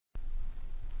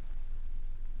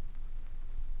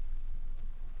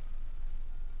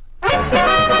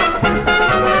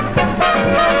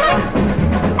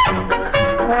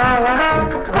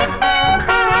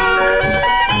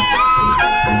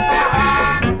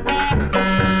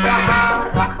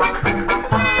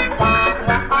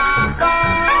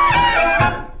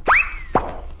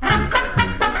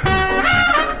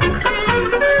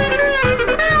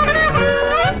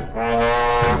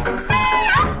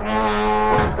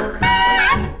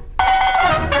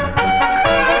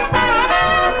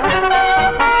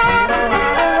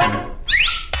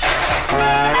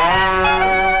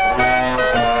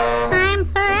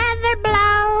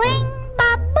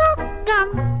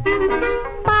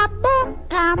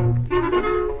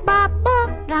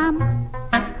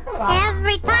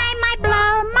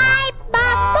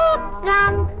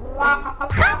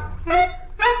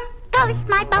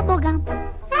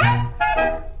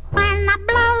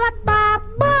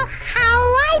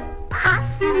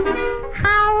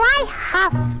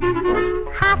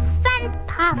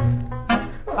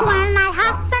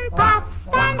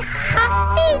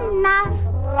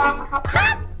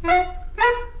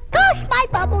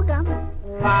gum.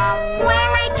 When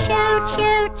I chew,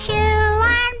 chew, chew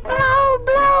and blow,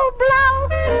 blow, blow,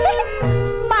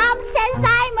 Mom says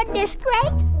I'm a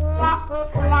disgrace.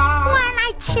 When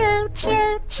I chew,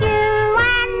 chew, chew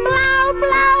and blow,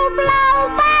 blow, blow,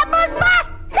 bubbles bust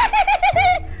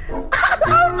all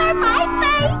over my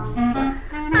face.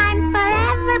 I'm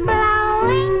forever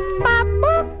blowing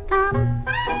bubble gum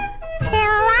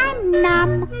till I'm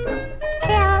numb,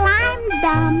 till I'm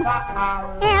dumb.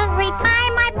 Every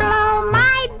time I blow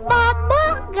my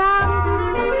bubble gum,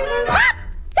 pop!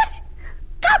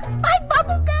 Comes my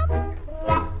bubble gum.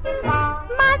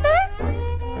 Mother?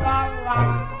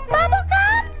 Bubble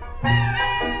gum?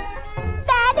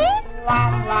 Daddy?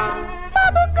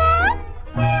 Bubble gum?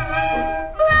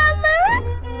 Brother?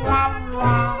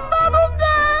 Bubble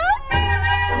gum?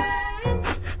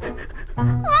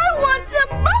 I want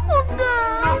some bubble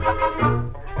gum.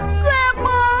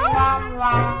 Grandma?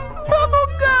 Bubble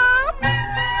gum?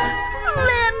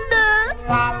 Linda?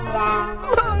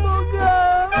 Bubble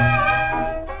gum?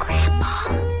 Grandpa?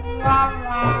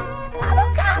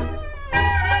 Bubble gum?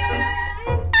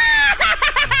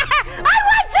 I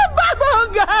want some bubble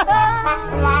gum!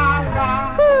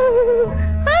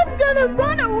 I'm gonna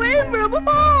run away from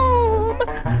home.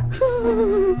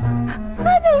 I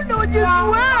don't know just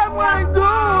where I'm gonna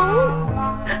go,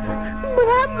 but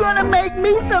I'm gonna make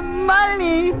me some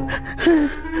money.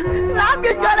 I'm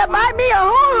just gonna buy me a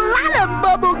whole lot of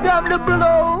bubble gum to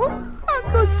blow.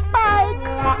 Uncle Spike,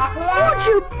 won't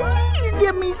you please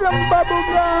give me some bubble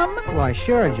gum? Why,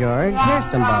 sure, George. Here's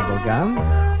some bubble gum.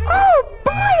 Oh,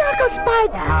 boy, Uncle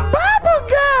Spike, bubble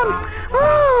gum!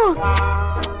 Oh!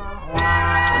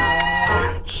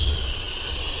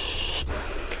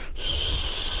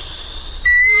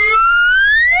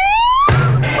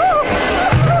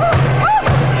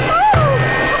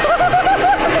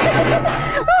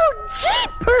 Oh,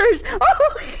 jeepers! Oh!